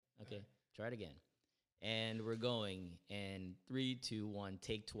Try it again. And we're going in 3, 2, 1,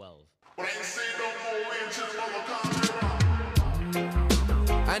 take 12.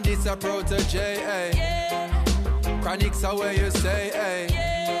 And it's a protege, eh? Yeah. Chronics are where you say, eh?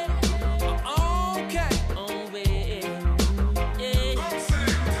 Yeah. Okay. Oh, wait. Yeah.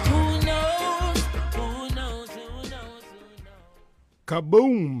 Who knows? Who knows? Who knows? Who knows?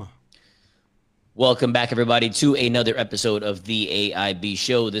 Kaboom. Welcome back, everybody, to another episode of the AIB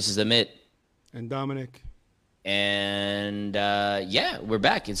Show. This is Amit. And Dominic. And yeah, we're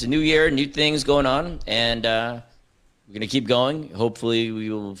back. It's a new year, new things going on. And we're going to keep going. Hopefully, we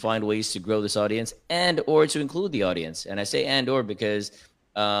will find ways to grow this audience and or to include the audience. And I say and or because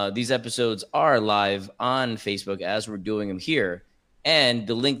these episodes are live on Facebook as we're doing them here. And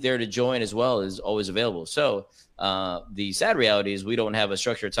the link there to join as well is always available. So the sad reality is we don't have a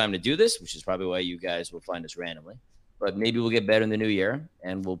structured time to do this, which is probably why you guys will find us randomly. But maybe we'll get better in the new year,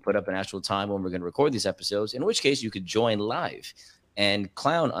 and we'll put up an actual time when we're going to record these episodes, in which case you could join live and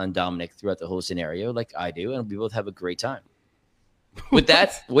clown on Dominic throughout the whole scenario like I do, and we both have a great time. With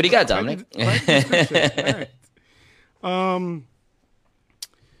that, what do you got, Dominic? All right.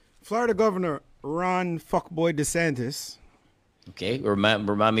 Florida Governor Ron Fuckboy DeSantis. Okay, remind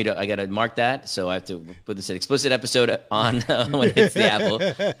me I got to mark that, so I have to put this an explicit episode on when it's the Apple.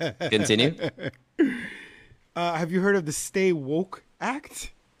 Continue. Have you heard of the Stay Woke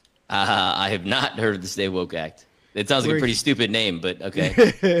Act? I have not heard of the Stay Woke Act. It sounds like a pretty stupid name, but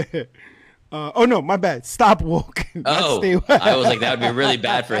okay. Oh, no, my bad. Stop Woke. I was like, that would be really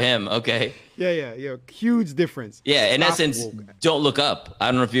bad for him. Okay. Yeah. Huge difference. Yeah, in Stop essence, Woke. Don't Look Up. I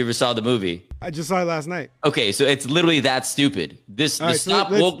don't know if you ever saw the movie. I just saw it last night. Okay, so it's literally that stupid. The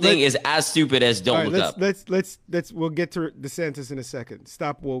Stop Woke thing is as stupid as Don't Look Up. We'll get to DeSantis in a second.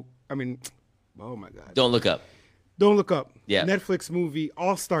 Stop Woke. Oh my God. Don't Look Up. Don't Look Up. Yeah. Netflix movie,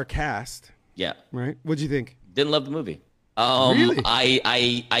 all-star cast. Yeah. Right? What'd you think? Didn't love the movie. Really?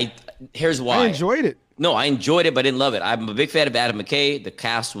 I here's why. I enjoyed it. No, I enjoyed it, but I didn't love it. I'm a big fan of Adam McKay. The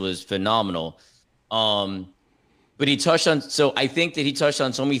cast was phenomenal. But he touched on, so I think that he touched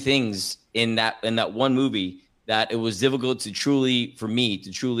on so many things in that one movie that it was difficult for me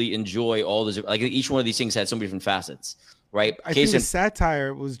to truly enjoy all those. Like each one of these things had so many different facets. Right. I think the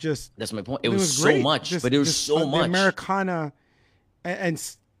satire was just. That's my point. It was so much, but it was so much. The Americana,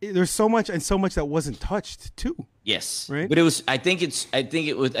 and there's so much that wasn't touched too. Yes. Right. But it was. I think it's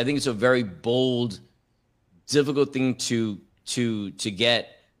a very bold, difficult thing to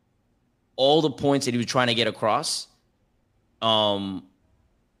get all the points that he was trying to get across, and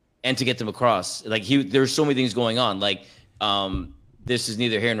to get them across. Like there's so many things going on. Like this is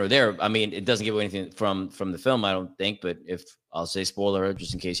neither here nor there. I mean, it doesn't give away anything from the film, I don't think. But if I'll say spoiler,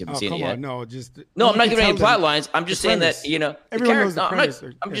 just in case you haven't seen it yet. No, I'm not giving any plot lines. I'm just saying that everyone knows the premise.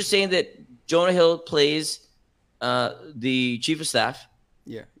 I'm just saying that Jonah Hill plays the chief of staff.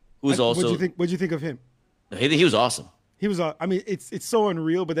 Yeah, who's also. What'd you think of him? He was awesome. He was. It's so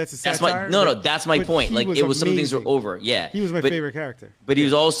unreal, but that's a satire. That's my point. Like it was some things were over. Yeah, he was my favorite character. But he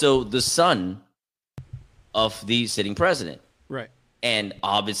was also the son of the sitting president. Right. And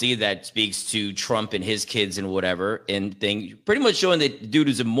obviously that speaks to Trump and his kids and whatever and thing, pretty much showing that the dude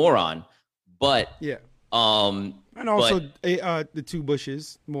is a moron. But yeah, and also the two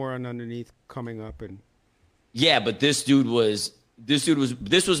Bushes moron underneath coming up and but this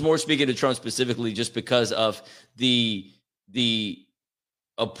was more speaking to Trump specifically just because of the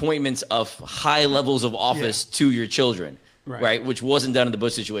appointments of high levels of office to your children, right? Which wasn't done in the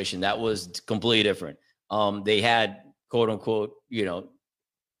Bush situation. That was completely different. They had quote unquote,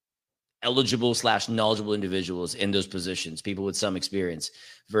 eligible / knowledgeable individuals in those positions, people with some experience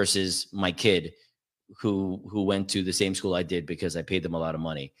versus my kid who went to the same school I did because I paid them a lot of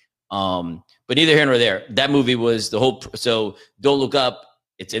money. But neither here nor there. That movie was the whole. So Don't Look Up.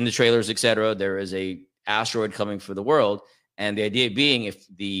 It's in the trailers, etc. There is a asteroid coming for the world. And the idea being if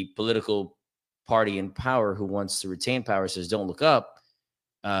the political party in power who wants to retain power says, don't look up,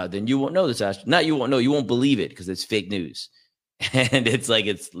 then you won't know this asteroid. Not you won't know. You won't believe it because it's fake news. And it's like,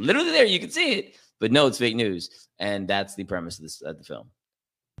 it's literally there. You can see it, but no, it's fake news. And that's the premise of the film.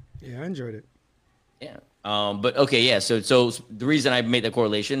 Yeah, I enjoyed it. Yeah. But okay, yeah. So the reason I made that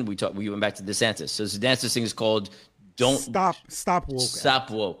correlation, we went back to DeSantis. So DeSantis thing is called "Don't Stop Woke."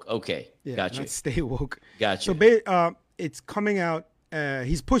 Stop Woke. Okay, yeah, gotcha. Not Stay Woke. Gotcha. So it's coming out.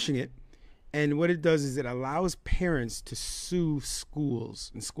 He's pushing it, and what it does is it allows parents to sue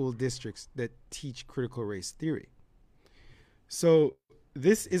schools and school districts that teach critical race theory. So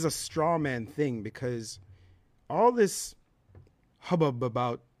this is a straw man thing because all this hubbub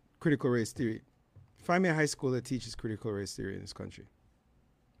about critical race theory. Find me a high school that teaches critical race theory in this country.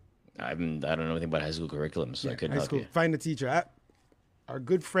 I don't know anything about high school curriculum, so I couldn't High help school. you. Find a teacher. Our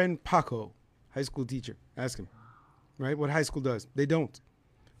good friend Paco, high school teacher. Ask him, right? What high school does. They don't.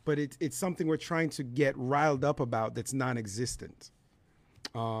 But it's something we're trying to get riled up about that's non-existent.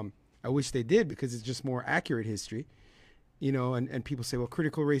 I wish they did, because it's just more accurate history. You know, and people say, well,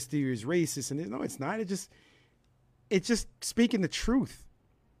 critical race theory is racist. And no, it's not. It's just speaking the truth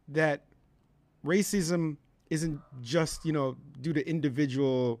that racism isn't just, you know, due to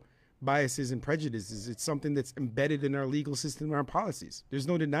individual biases and prejudices. It's something that's embedded in our legal system and our policies. There's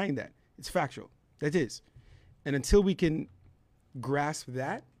no denying that. It's factual. That is. And until we can grasp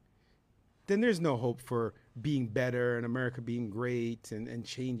that, then there's no hope for being better and America being great and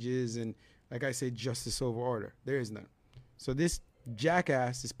changes and, like I say, justice over order. There is none. So this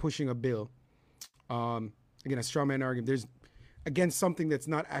jackass is pushing a bill, again, a straw man argument. There's, again, something that's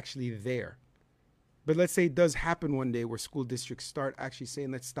not actually there. But let's say it does happen one day where school districts start actually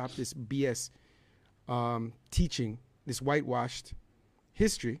saying, let's stop this BS teaching, this whitewashed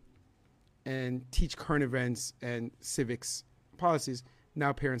history, and teach current events and civics policies.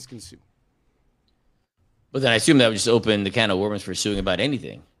 Now parents can sue. But then I assume that would just open the can of worms for suing about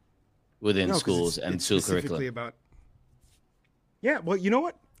anything within No, 'cause schools and it's school specifically curriculum. about. Yeah, well, you know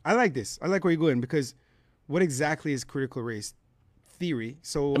what? I like this. I like where you're going, because what exactly is critical race theory?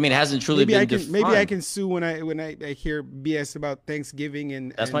 So I mean, it hasn't truly maybe been I can defined. maybe I can sue when I hear BS about Thanksgiving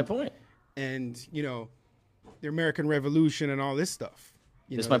and That's my point. And you know, the American Revolution and all this stuff.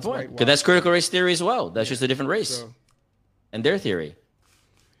 That's my point. Because that's critical race theory as well. That's just a different race So, and their theory.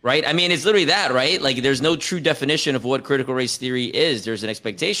 Right? I mean, it's literally that, right? Like, there's no true definition of what critical race theory is. There's an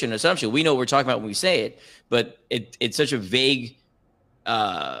expectation, an assumption. We know what we're talking about when we say it, but it's such a vague,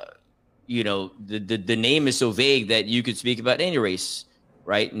 you know, the name is so vague that you could speak about any race,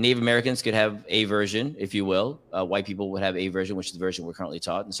 right? Native Americans could have a version, if you will. White people would have a version, which is the version we're currently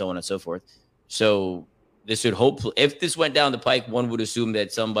taught, and so on and so forth. So this would hopefully, if this went down the pike, one would assume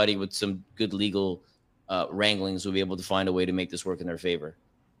that somebody with some good legal wranglings would be able to find a way to make this work in their favor.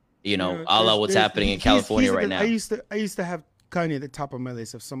 You know, a la what's happening in California right now. I used to have Kanye at the top of my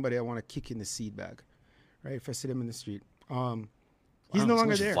list of somebody I want to kick in the seed bag, right? If I see him in the street. He's no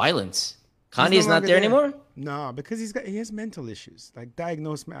longer there. Violence. Kanye's not there anymore? No, because he has mental issues, like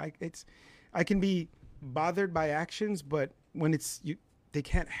diagnosed. I can be bothered by actions, but when they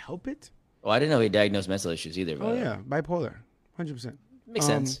can't help it. Oh, I didn't know he diagnosed mental issues either. Oh yeah, bipolar, 100%. Makes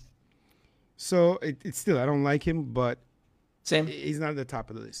sense. So it's still, I don't like him, but Same. he's not at the top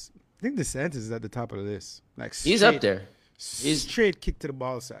of the list. I think DeSantis is at the top of the list. Like He's up there. He's straight kick to the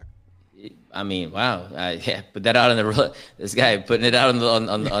ball sack. I mean, wow. Yeah, put that out on the this guy putting it out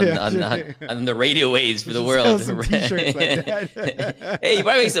on the radio waves for the world. Sell some t-shirts like that. Hey, you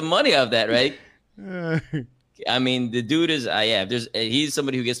probably make some money off that, right? I mean, the dude is, he's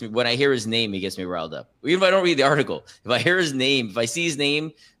somebody who gets me, when I hear his name, he gets me riled up. Even if I don't read the article, if I hear his name, if I see his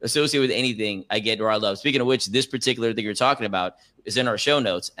name associated with anything, I get riled up. Speaking of which, this particular thing you're talking about is in our show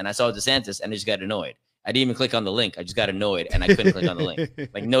notes, and I saw DeSantis, and I just got annoyed. I didn't even click on the link. I just got annoyed, and I couldn't click on the link.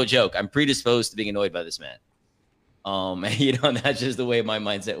 Like, no joke. I'm predisposed to being annoyed by this man. You know, and that's just the way my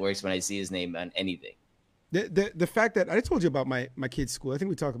mindset works when I see his name on anything. The fact that I told you about my kid's school, I think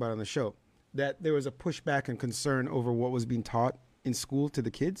we talked about it on the show, that there was a pushback and concern over what was being taught in school to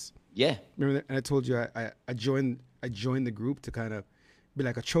the kids. Yeah. Remember that? And I told you I joined the group to kind of be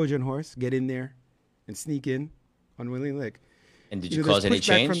like a Trojan horse, get in there and sneak in unwillingly. And did you cause any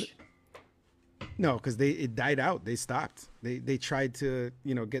change? No, because it died out. They stopped. They tried to,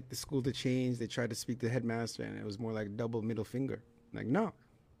 get the school to change. They tried to speak to the headmaster, and it was more like double middle finger. Like, no,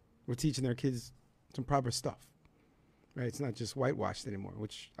 we're teaching our kids some proper stuff, right? It's not just whitewashed anymore,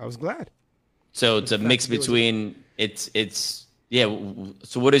 which I was glad. So it's a mix between yeah.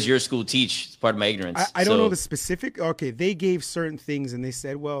 So what does your school teach? It's part of my ignorance. I don't know the specific. Okay, they gave certain things, and they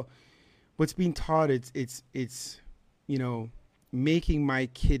said, well, what's being taught, it's making my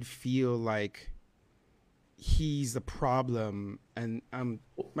kid feel like he's the problem, and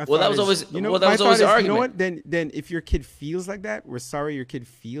that was always the argument. You know what? Then if your kid feels like that, we're sorry your kid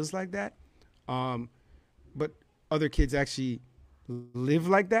feels like that. But other kids actually live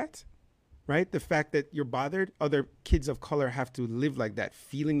like that, right? The fact that you're bothered, other kids of color have to live like that,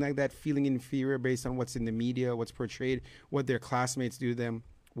 feeling inferior based on what's in the media, what's portrayed, what their classmates do to them,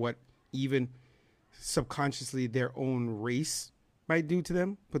 what even subconsciously their own race might do to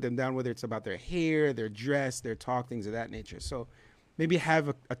them, put them down, whether it's about their hair, their dress, their talk, things of that nature. So maybe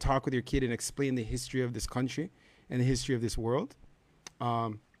have a talk with your kid and explain the history of this country and the history of this world,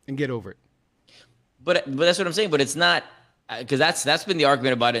 and get over it. But that's what I'm saying. But it's not, because that's been the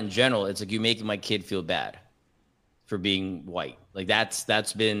argument about it in general. It's like, you making my kid feel bad for being white. Like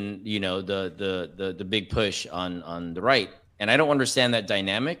that's been, you know, the big push on the right. And I don't understand that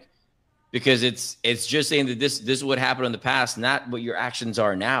dynamic, because it's just saying that this is what happened in the past, not what your actions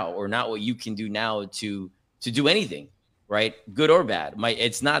are now, or not what you can do now to do anything, right? Good or bad.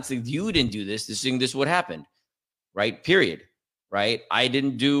 It's not that you didn't do this. This is what happened, right? Period. Right? I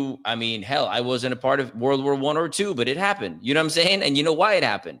didn't do. I mean, hell, I wasn't a part of World War I or II, but it happened. You know what I'm saying? And you know why it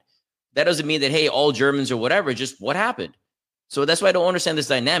happened. That doesn't mean that, hey, all Germans or whatever. Just what happened. So that's why I don't understand this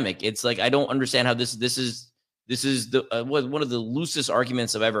dynamic. It's like I don't understand how this is the one of the loosest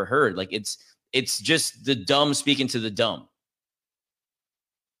arguments I've ever heard. Like it's just the dumb speaking to the dumb.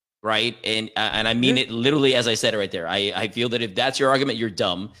 Right. And I mean it literally, as I said it right there. I feel that if that's your argument, you're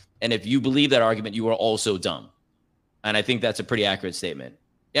dumb. And if you believe that argument, you are also dumb. And I think that's a pretty accurate statement.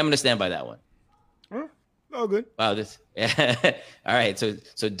 Yeah, I'm going to stand by that one. Oh, good. Wow, this. Yeah. All right,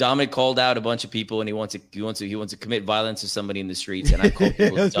 so Dominic called out a bunch of people, and he wants to commit violence to somebody in the streets, and I call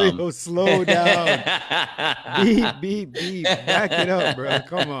people dumb. Slow down. beep. Back it up, bro.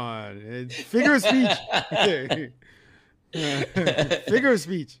 Come on. Figure of speech. Figure of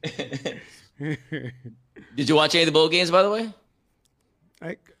speech. Did you watch any of the bowl games, by the way?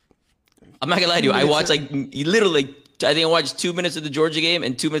 I'm not gonna lie to you. I watched literally. I think I watched 2 minutes of the Georgia game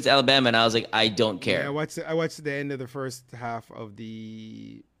and 2 minutes of Alabama, and I was like, I don't care. Yeah, I watched the end of the first half of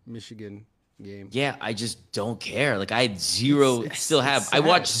the Michigan game. Yeah, I just don't care. Like I had zero. I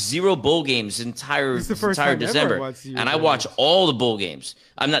watched 0 bowl games entire December, and I watch all the bowl games.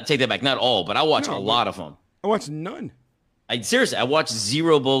 I'm not take that back, not all, but I watch a lot of them. I watched none. I watched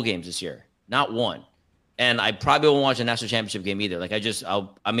 0 bowl games this year, not one. And I probably won't watch a national championship game either. Like if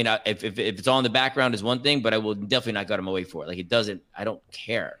it's on in the background is one thing, but I will definitely not go out of my way for it. Like it doesn't, I don't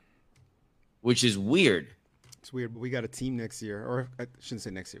care, which is weird. It's weird, but we got a team next year, or I shouldn't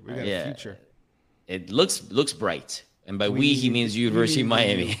say next year. We got a future. It looks bright, and by we he means University of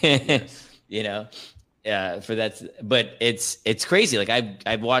Miami. Yes. You know, for that. But it's crazy. Like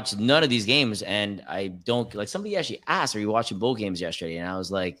I've watched none of these games, and I don't like. Somebody actually asked, "Are you watching bowl games yesterday?" And I was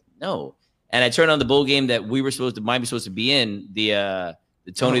like, "No." And I turned on the bowl game that Miami was supposed to be in, the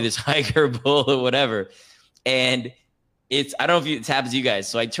Tony the Tiger Bowl or whatever. And I don't know if it's happened to you guys.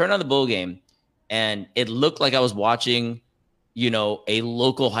 So I turned on the bowl game, and it looked like I was watching, you know, a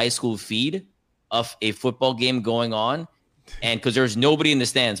local high school feed of a football game going on. And because there was nobody in the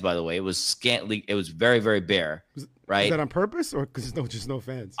stands, by the way, it was very, very bare. Right? Is that on purpose, or because just no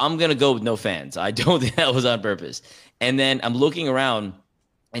fans? I'm gonna go with no fans. I don't think that was on purpose. And then I'm looking around.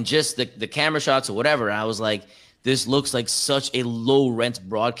 And just the camera shots or whatever, and I was like, this looks like such a low-rent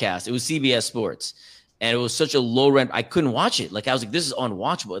broadcast. It was CBS Sports, and it was such a low-rent. I couldn't watch it. Like, I was like, this is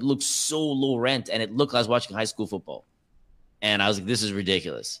unwatchable. It looked so low-rent, and it looked like I was watching high school football. And I was like, this is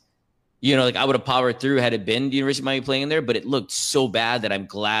ridiculous. You know, like, I would have powered through had it been the University of Miami playing in there, but it looked so bad that I'm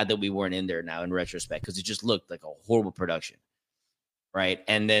glad that we weren't in there now in retrospect, because it just looked like a horrible production. Right.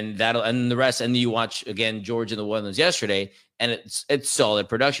 And then the rest. And then you watch again, Georgia and the Woodlands yesterday, and it's solid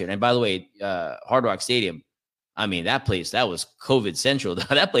production. And by the way, Hard Rock Stadium, I mean, that was COVID central.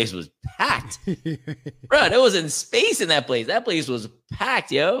 That place was packed. Bro, there wasn't space in that place. That place was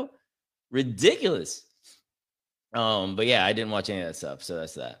packed, yo. Ridiculous. But yeah, I didn't watch any of that stuff. So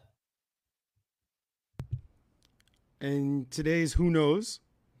that's that. And today's Who Knows?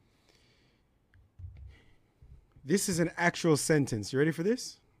 This is an actual sentence. You ready for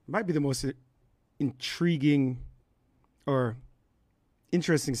this? It might be the most intriguing or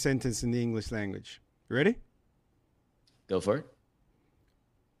interesting sentence in the English language. You ready? Go for it.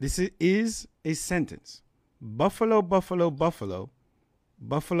 This is a sentence. Buffalo, buffalo, buffalo.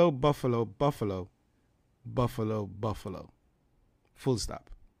 Buffalo, buffalo, buffalo. Buffalo, buffalo. Full stop.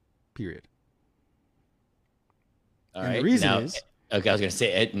 Period. All right. The reason is... Okay, I was going to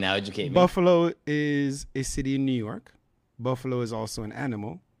say it. Now educate me. Buffalo is a city in New York. Buffalo is also an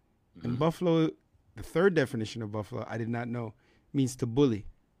animal. Mm-hmm. And buffalo, the third definition of buffalo, I did not know, means to bully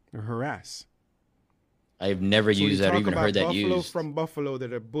or harass. I've never used that or even heard that used. Buffalo from buffalo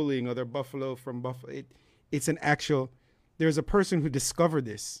that are bullying other buffalo from buffalo. It's an actual, there's a person who discovered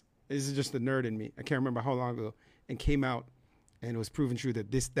this. This is just the nerd in me. I can't remember how long ago, and came out, and it was proven true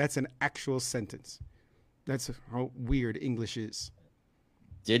that that's an actual sentence. That's how weird English is.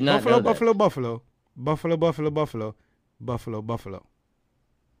 Did not buffalo, know that. Buffalo, buffalo, buffalo, buffalo, buffalo, buffalo, buffalo.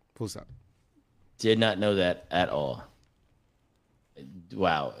 Full stop. Did not know that at all.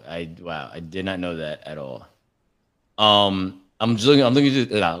 Wow, I did not know that at all. I'm just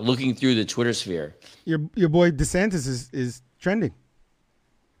looking through the Twitter sphere. Your boy DeSantis is trending.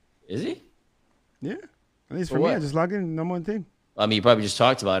 Is he? Yeah. At least for me, I just log in, number one thing. I mean, you probably just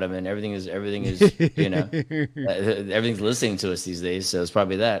talked about him, and everything is everything's listening to us these days. So it's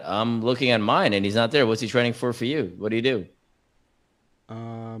probably that. I'm looking at mine, and he's not there. What's he training for you? What do you do?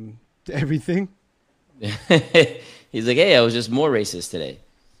 Everything. He's like, hey, I was just more racist today.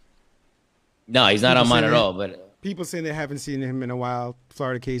 No, he's not on mine at all. But people saying they haven't seen him in a while.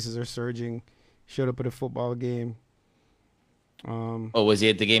 Florida cases are surging. Showed up at a football game. Was he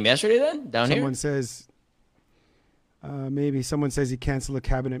at the game yesterday then? Someone says, maybe someone says he canceled a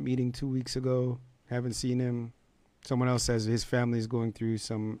cabinet meeting 2 weeks ago. Haven't seen him. Someone else says his family is going through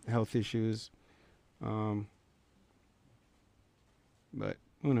some health issues. But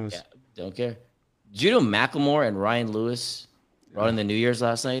who knows? Yeah, don't care. Did you know Macklemore and Ryan Lewis brought in the New Year's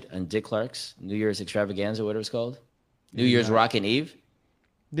last night on Dick Clark's New Year's extravaganza, whatever it's called? New Year's Rockin' Eve?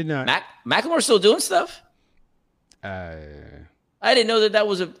 Did not. Macklemore still doing stuff? I didn't know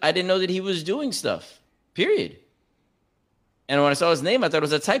I didn't know that he was doing stuff. Period. And when I saw his name, I thought it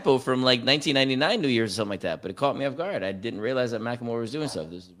was a typo from like 1999 New Year's or something like that. But it caught me off guard. I didn't realize that Macklemore was doing stuff.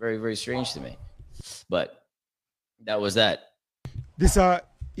 This is very, very strange to me. But that was that. This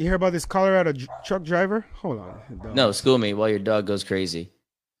you hear about this Colorado truck driver? Hold on. No, school me while your dog goes crazy.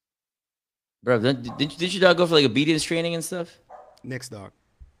 Bro, did your dog go for like obedience training and stuff? Next dog.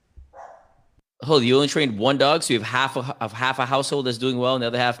 Hold, you only trained one dog, so you have half a household that's doing well, and the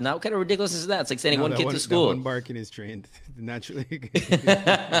other half not. What kind of ridiculousness is that? It's like sending one kid to school. That one barking is trained naturally.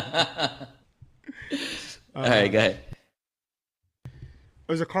 All right, go ahead. There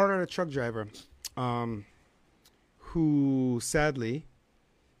was a Colorado truck driver, who sadly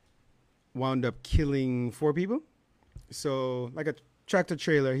wound up killing 4 people. So, like a tractor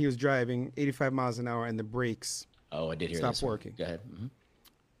trailer, he was driving 85 miles an hour, and the brakes I did hear stopped working. Go ahead. Mm-hmm.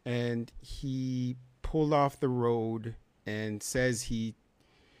 And he pulled off the road and says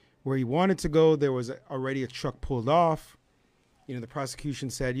where he wanted to go, there was already a truck pulled off. You know, the prosecution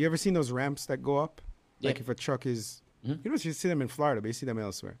said, you ever seen those ramps that go up? Yeah. Like if a truck is, you don't see them in Florida, but you see them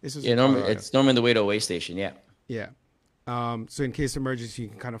elsewhere. This was normally it's normally the way to a way station. Yeah. Yeah. So in case of emergency, you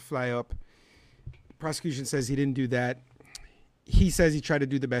can kind of fly up. Prosecution says he didn't do that. He says he tried to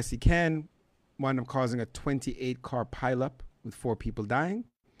do the best he can, wound up causing a 28-car pileup with 4 people dying.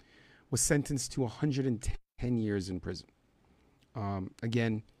 Was sentenced to 110 years in prison.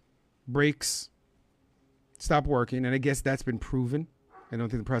 Again, brakes stopped working, and I guess that's been proven. I don't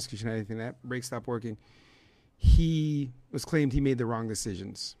think the prosecution had anything that. Brakes stopped working. He was claimed he made the wrong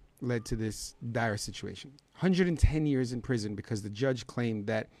decisions, led to this dire situation. 110 years in prison because the judge claimed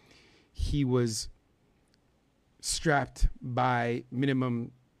that he was strapped by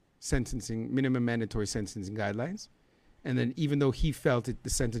minimum mandatory sentencing guidelines. And then even though he felt the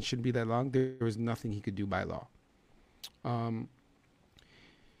sentence shouldn't be that long, there was nothing he could do by law.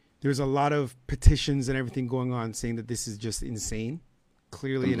 There's a lot of petitions and everything going on saying that this is just insane.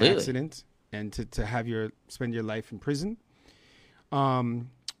 Clearly Completely. An accident, and to spend your life in prison.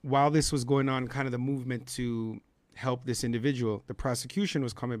 While this was going on, kind of the movement to help this individual, the prosecution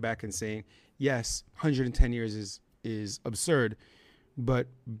was coming back and saying, yes, 110 years is absurd. But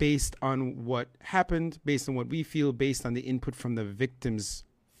based on what happened, based on what we feel, based on the input from the victims'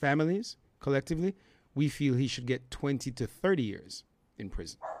 families collectively, we feel he should get 20 to 30 years in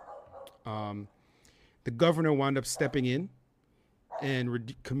prison. The governor wound up stepping in and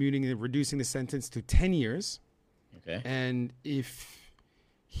reducing the sentence to 10 years. Okay. And if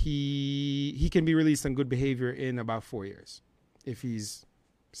he can be released on good behavior in about 4 years. If he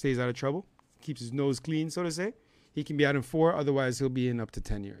stays out of trouble, keeps his nose clean, so to say. He can be out in 4, otherwise he'll be in up to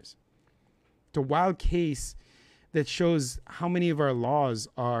 10 years. It's a wild case that shows how many of our laws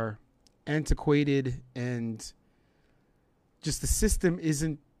are antiquated and just the system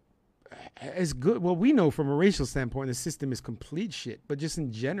isn't as good. Well, we know from a racial standpoint, the system is complete shit, but just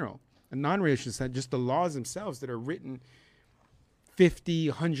in general, a non-racial sense, just the laws themselves that are written 50,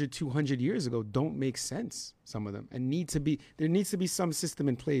 100, 200 years ago don't make sense, some of them, and there needs to be some system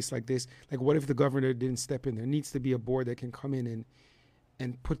in place like this. Like, what if the governor didn't step in? There needs to be a board that can come in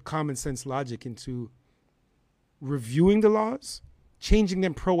and put common sense logic into reviewing the laws, changing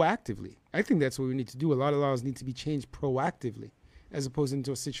them proactively. I think that's what we need to do. A lot of laws need to be changed proactively as opposed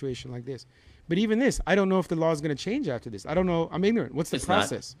into a situation like this. But even this, I don't know if the law is going to change after this. I don't know. I'm ignorant. What's the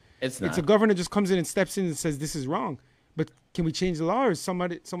process? It's not. It's a governor just comes in and steps in and says this is wrong. But can we change the law, or is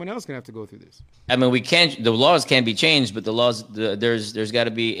someone else going to have to go through this? I mean, we can't. The laws can be changed, but the laws there's got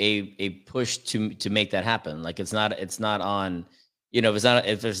to be a push to make that happen. Like it's not on,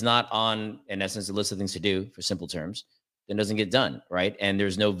 if it's not on, in essence, a list of things to do for simple terms, then it doesn't get done, right? And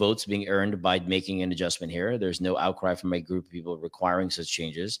there's no votes being earned by making an adjustment here. There's no outcry from a group of people requiring such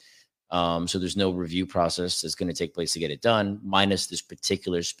changes. So there's no review process that's going to take place to get it done, minus this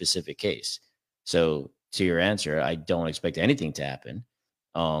particular specific case. So to your answer, I don't expect anything to happen.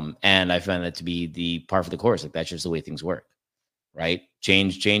 And I find that to be the par for the course. Like that's just the way things work, right?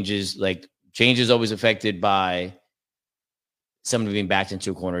 Change is always affected by somebody being backed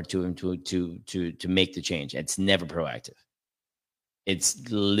into a corner to make the change. It's never proactive. It's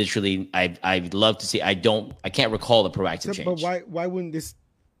literally I'd love to see. I can't recall the proactive change. But why wouldn't this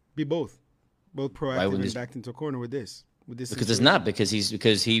be both proactive and backed into a corner with this? Because situation? It's not because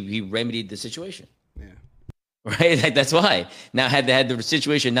he remedied the situation. Yeah. Right. Like that's why. Now had the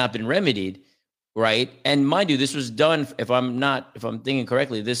situation not been remedied, right? And mind you, this was done. If I'm thinking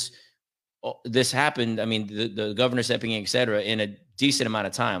correctly, this happened. I mean, the governor stepping in, et cetera, in a decent amount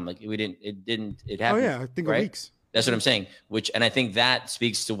of time. Like it happened. Oh yeah, I think right? weeks. That's what I'm saying. And I think that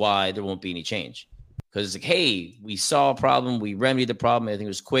speaks to why there won't be any change. Because it's like, hey, we saw a problem, we remedied the problem. I think it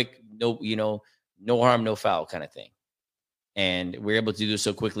was quick, no harm, no foul kind of thing. And we're able to do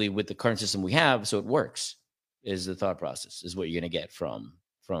so quickly with the current system we have, so it works. Is the thought process is what you're going to get from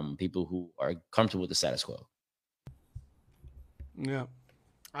people who are comfortable with the status quo. Yeah,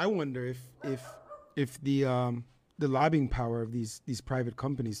 I wonder if the lobbying power of these private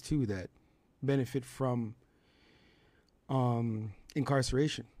companies too that benefit from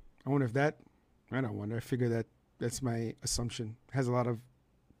incarceration. I wonder if that. I don't wonder. I figure that's my assumption. Has a lot of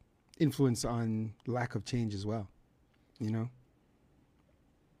influence on lack of change as well. You know.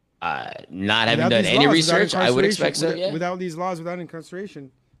 Not having done any research, I would expect so. Yeah. Without these laws, without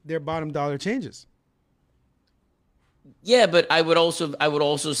incarceration, their bottom dollar changes. Yeah, but I would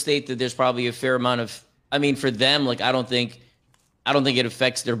also state that there's probably a fair amount of. I mean, for them, like I don't think it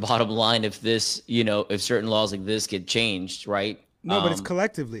affects their bottom line if if certain laws like this get changed, right? No, but it's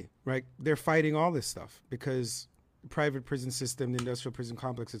collectively, right? They're fighting all this stuff because the private prison system, the industrial prison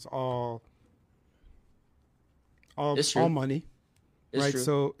complex, it's all money. It's right.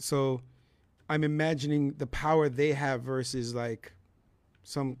 True. So I'm imagining the power they have versus like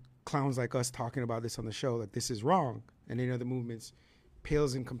some clowns like us talking about this on the show, that this is wrong. And any other movements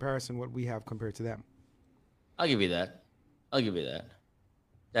pales in comparison what we have compared to them. I'll give you that.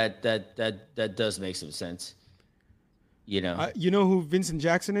 That does make some sense. You know who Vincent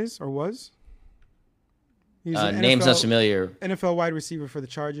Jackson is or was? He's name's not familiar. NFL wide receiver for the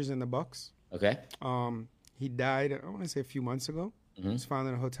Chargers and the Bucks. Okay. He died, I want to say a few months ago. Mm-hmm. He was found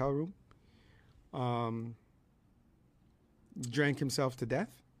in a hotel room. Drank himself to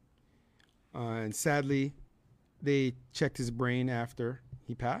death. And sadly, they checked his brain after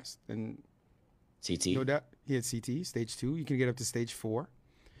he passed. And CT? No doubt. He had CT, stage 2. You can get up to stage 4.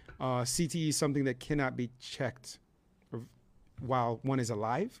 CT is something that cannot be checked while one is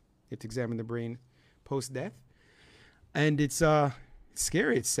alive. You have to examine the brain post-death. And it's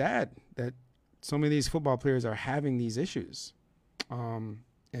scary. It's sad that so many of these football players are having these issues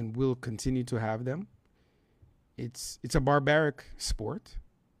and will continue to have them. It's a barbaric sport.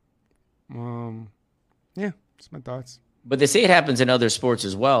 Yeah, that's my thoughts. But they say it happens in other sports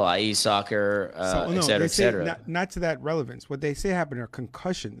as well, i.e. soccer, et cetera, et cetera. Not to that relevance. What they say happen are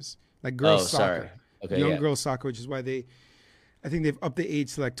concussions, like girls soccer. Okay, young girls soccer, which is why I think they've upped the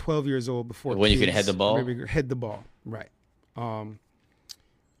age to like 12 years old before when you can head the ball? Head the ball, right.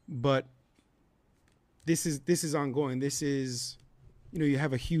 But this is ongoing. This is, you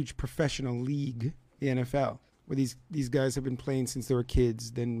have a huge professional league, the NFL, where these guys have been playing since they were kids,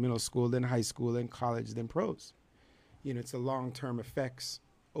 then middle school, then high school, then college, then pros. It's a long-term effects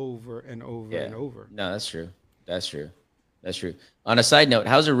over and over and over. No, that's true. On a side note,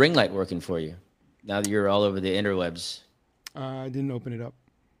 how's a ring light working for you now that you're all over the interwebs? I didn't open it up.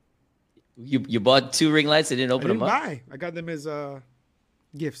 You bought 2 ring lights and didn't open them up? I got them as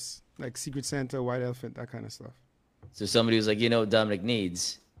gifts, like Secret Santa, White Elephant, that kind of stuff. So somebody was like, what Dominic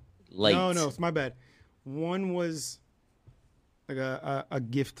needs? Lights. No, it's my bad. One was like a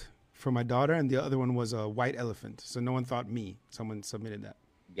gift for my daughter, and the other one was a white elephant. So no one thought me. Someone submitted that.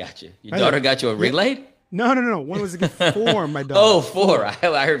 Gotcha. Your daughter got you a ring light? No. One was a gift for my daughter. Oh, for.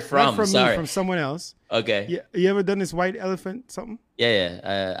 I heard from. Not from Sorry. me, from someone else. Okay. Yeah. You ever done this white elephant something?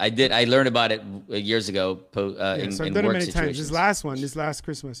 Yeah. I did. I learned about it years ago so in I've done it many situations. times. This last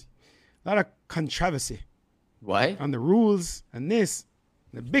Christmas, a lot of controversy. Why? On the rules and this,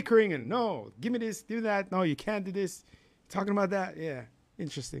 the bickering and no, give me this, do that. No, you can't do this. Talking about that. Yeah.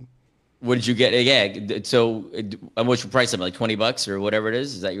 Interesting. What did you get? Yeah. So, what's your price limit? Like $20 or whatever it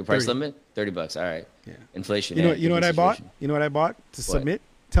is? Is that your price limit? $30. All right. Yeah. Inflation. You know what I bought? You know what I bought to submit?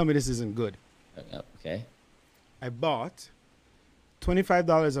 Tell me this isn't good. Okay. I bought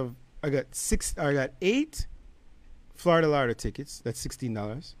 $25 of. I got 8 Florida lotto tickets. That's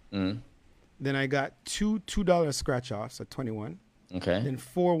 $16. Then I got two $2 scratch offs at 21. Okay. Then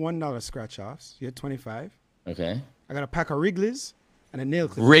 4 $1 scratch offs. You had 25. Okay. I got a pack of Wrigley's and a nail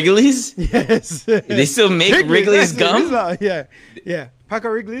clipper. Wrigley's? Yes. They still make Wrigley's gum? Yeah. Pack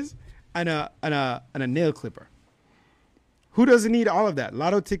of Wrigley's and a nail clipper. Who doesn't need all of that?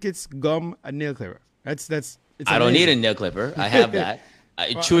 Lotto tickets, gum, a nail clipper. It's I don't need a nail clipper. I have that.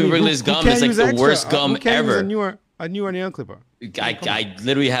 Chewing Wrigley's gum is like the worst gum ever. A newer nail clipper. I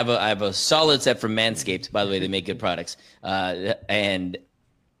literally have a solid set from Manscaped. By the way, they make good products. And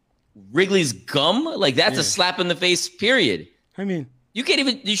Wrigley's gum, like that's a slap in the face. Period. I mean, you can't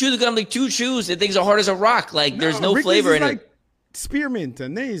even chew the gum like 2 chews and things are hard as a rock. Like there's no Wrigley's flavor in like it. Spearmint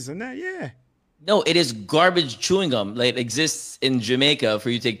and these and that. Yeah. No, it is garbage chewing gum. Like it exists in Jamaica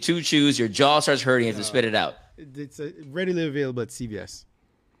for you to take 2 chews, your jaw starts hurting, you have to spit it out. It's readily available at CVS.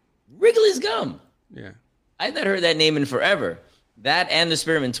 Wrigley's gum. Yeah. I've not heard that name in forever. That and the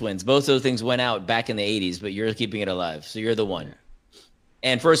Spearmint Twins. Both those things went out back in the 80s, but you're keeping it alive. So you're the one. Yeah.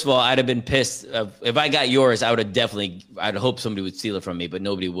 And first of all, I'd have been pissed. If I got yours, I would have definitely, I'd hope somebody would steal it from me, but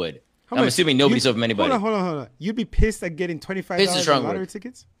nobody would. I'm assuming nobody stole from anybody. Hold on. You'd be pissed at getting $25 in lottery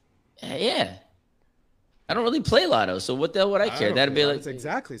tickets? Yeah. I don't really play lotto, so what the hell would I care? That'd be like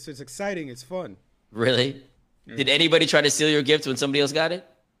exactly. So it's exciting. It's fun. Really? Yeah. Did anybody try to steal your gift when somebody else got it?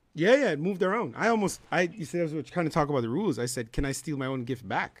 Yeah, it moved their own. You said I was trying to talk about the rules. I said, can I steal my own gift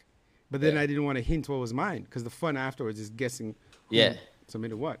back? But then I didn't want to hint what was mine because the fun afterwards is guessing who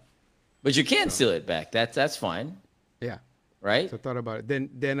submitted what. But you can steal it back. That's fine. Yeah. Right? So I thought about it. Then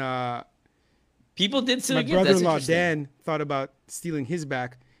people did steal my gifts. brother-in-law Dan thought about stealing his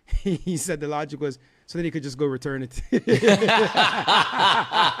back. He said the logic was so then he could just go return it.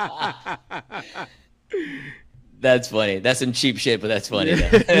 That's funny. That's some cheap shit, but that's funny.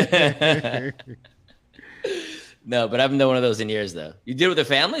 No, but I haven't done one of those in years, though. You did it with the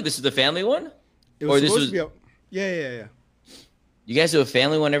family? This is the family one? Yeah. You guys do a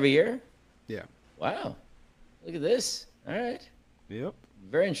family one every year? Yeah. Wow. Look at this. All right. Yep.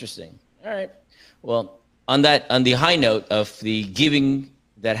 Very interesting. All right. Well, on the high note of the giving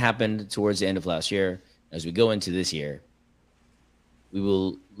that happened towards the end of last year, as we go into this year, we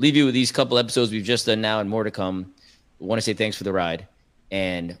will leave you with these couple episodes we've just done now and more to come. We want to say thanks for the ride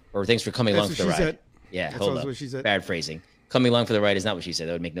or thanks for coming along for the ride. Said. Yeah, That's hold on. what she said. Bad phrasing. Coming along for the ride is not what she said.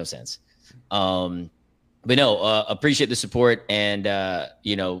 That would make no sense. But no, appreciate the support and,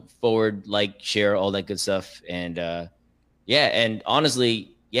 forward, like, share, all that good stuff. And, and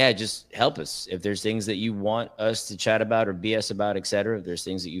honestly, just help us. If there's things that you want us to chat about or BS about, et cetera, if there's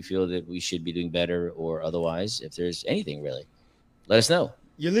things that you feel that we should be doing better or otherwise, if there's anything really, let us know.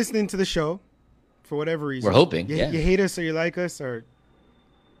 You're listening to the show for whatever reason. We're hoping. You hate us or you like us or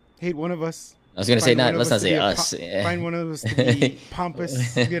hate one of us. I was going to say let's not say us. Find one of us to be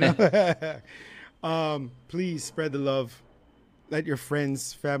pompous, please spread the love. Let your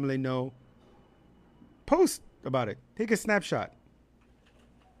friends, family know. Post about it. Take a snapshot.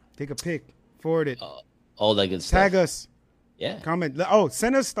 Take a pic. Forward it. All that good stuff. Tag us. Yeah. Comment.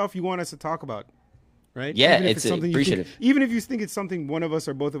 Send us stuff you want us to talk about. Right? Yeah, it's appreciative. Even if you think it's something one of us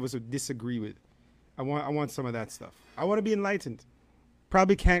or both of us would disagree with. I want some of that stuff. I want to be enlightened.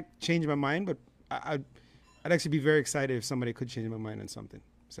 Probably can't change my mind, but I'd actually be very excited if somebody could change my mind on something.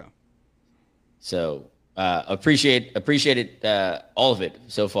 So appreciate it, all of it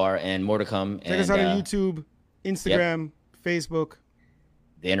so far, and more to come. Check us out on YouTube, Instagram, Facebook.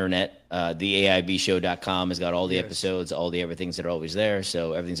 The internet, the AIBshow.com has got all the episodes, all the everythings that are always there.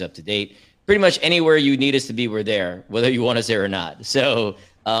 So everything's up to date. Pretty much anywhere you need us to be, we're there, whether you want us there or not. So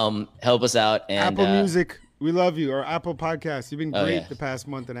help us out. And Apple Music, we love you. Or Apple Podcasts, you've been great the past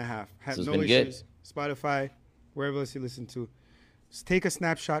month and a half. So no issues. Good. Spotify, wherever else you listen to. Just take a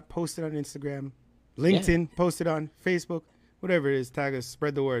snapshot, post it on Instagram, LinkedIn, post it on Facebook, whatever it is. Tag us,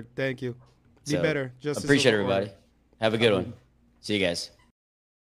 spread the word. Thank you. Be better. Just appreciate everybody. Have a good one. See you guys.